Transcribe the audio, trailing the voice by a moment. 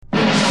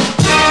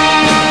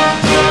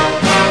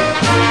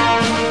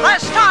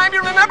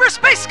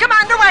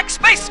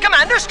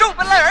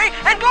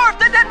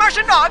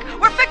Action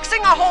Dog were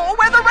fixing a hole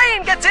where the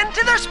rain gets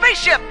into their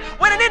spaceship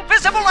when an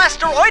invisible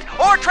asteroid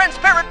or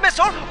transparent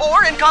missile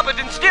or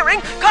incompetent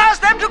steering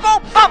caused them to go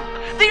bump.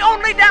 The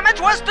only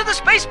damage was to the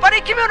Space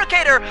Buddy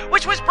Communicator,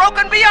 which was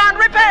broken beyond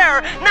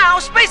repair. Now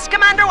Space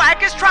Commander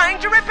Wack is trying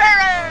to repair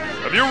it.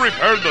 Have you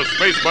repaired the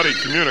Space Buddy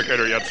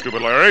Communicator yet,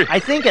 Stupid Larry? I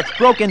think it's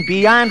broken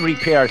beyond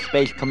repair,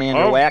 Space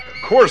Commander Wack.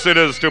 Of course it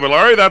is, Stupid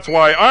Larry. That's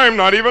why I'm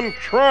not even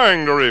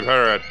trying to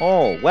repair it.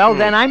 Oh, well,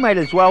 then I might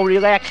as well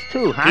relax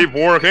too, huh? Keep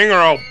working or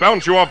I'll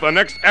bounce you off the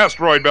next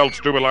asteroid belt,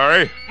 Stupid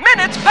Larry.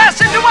 Minutes pass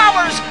into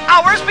hours.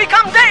 Hours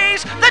become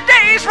days. The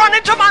days run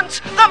into months.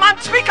 The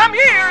months become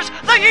years.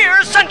 The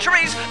years,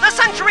 centuries. The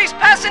centuries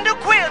pass into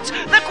quids.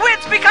 The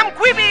quids become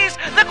quibbies.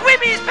 The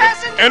quibbies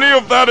pass into... Any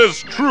of that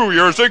is true,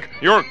 Yerzik.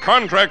 Your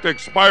contract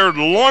expired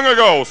long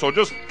ago, so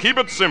just keep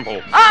it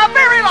simple. A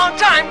very long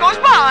time goes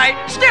by.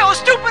 Still,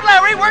 Stupid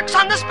Larry works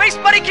on the Space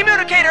Buddy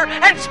Communicator,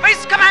 and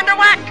Space Commander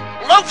Wack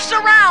loafs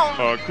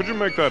around. Could you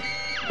make that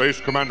Space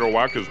Commander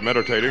Wack is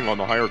meditating on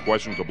the higher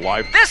questions of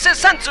life? This is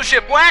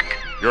censorship, Wack.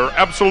 You're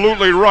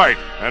absolutely right.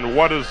 And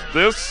what is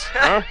this,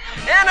 huh?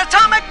 An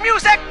atomic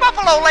music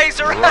buffalo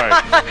laser. Right.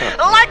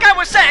 Like I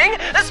was saying,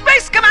 the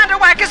Space Commander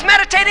Wack is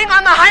meditating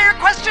on the higher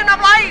question of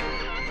life.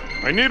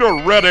 I need a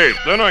red 8,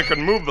 then I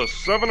can move the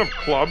 7 of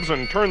clubs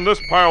and turn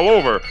this pile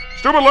over.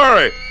 Stupid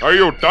Larry, are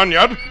you done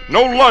yet?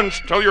 No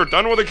lunch till you're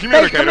done with the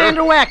communicator. Space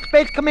Commander Wack,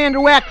 Space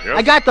Commander Wack. Yes?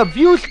 I got the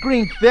view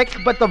screen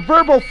fixed, but the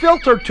verbal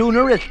filter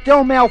tuner is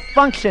still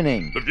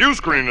malfunctioning. The view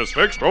screen is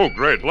fixed? Oh,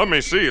 great. Let me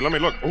see. Let me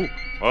look.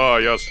 Oh,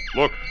 yes.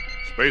 Look.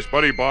 Space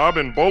Buddy Bob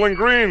in Bowling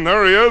Green.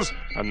 There he is.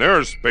 And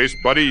there's Space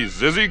Buddy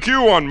Zizzy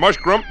Q on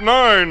Mushgrump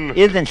 9.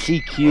 Isn't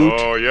she cute?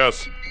 Oh,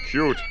 yes.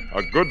 Cute.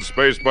 A good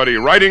Space Buddy.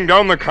 Writing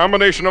down the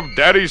combination of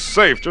Daddy's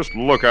safe. Just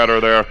look at her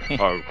there.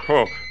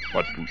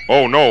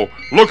 Oh no.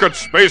 Look at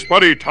Space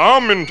Buddy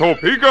Tom in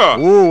Topeka.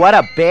 Ooh, what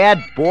a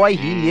bad boy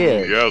he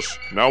is. Yes.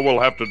 Now we'll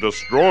have to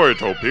destroy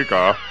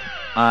Topeka.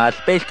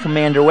 Space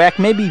Commander Wack,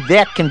 maybe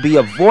that can be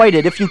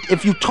avoided if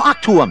you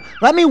talk to him.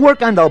 Let me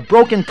work on the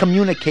broken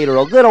communicator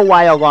a little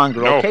while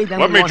longer, no, okay? Then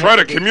let me try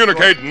to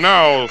communicate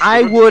now.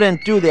 I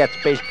wouldn't do that,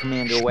 Space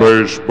Commander Wack.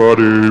 Space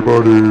Buddy.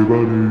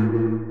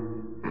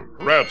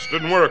 Rats,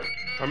 didn't work.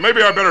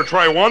 Maybe I better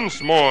try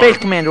once more. Space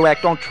Commander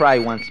Wack, don't try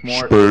once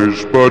more.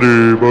 Space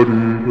Buddy.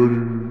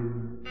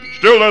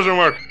 Still doesn't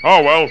work.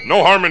 Oh, well,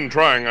 no harm in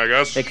trying, I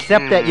guess.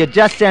 Except that you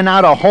just sent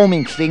out a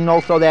homing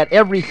signal so that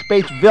every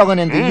space villain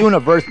in the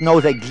universe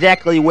knows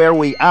exactly where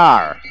we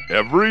are.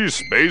 Every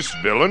space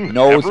villain?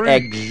 Knows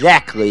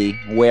exactly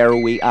where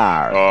we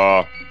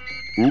are.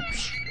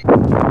 Oops.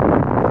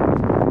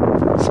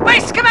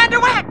 Space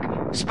Commander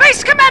Wack!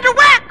 Space Commander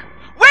Wack!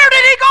 Where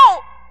did he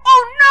go?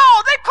 Oh,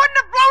 no! They couldn't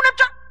have blown him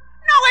to...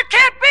 No, it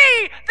can't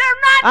be! They're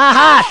not...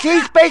 Aha!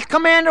 See, Space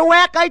Commander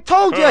Wack? I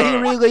told you he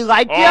really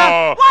liked you.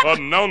 What?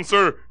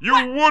 Announcer, you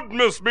would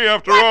miss me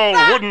after all,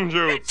 wouldn't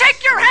you?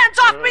 Take your hands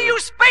off me, you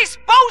space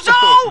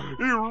bozo!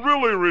 He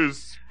really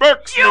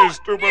respects me,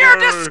 Stupid You're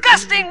Larry.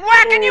 disgusting,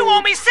 Wack, and you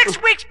owe me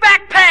 6 weeks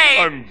back pay!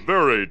 I'm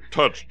very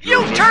touched.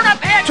 You turn up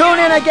head! Tune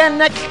in again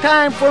next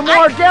time for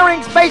more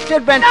daring space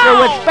adventure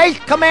with Space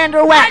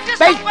Commander Wack.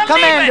 Space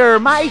Commander,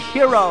 my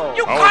hero.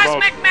 You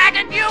cosmic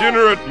maggot, you!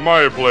 Dinner at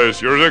my place,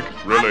 Yerzik.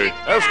 Really.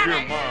 Ask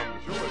your mom.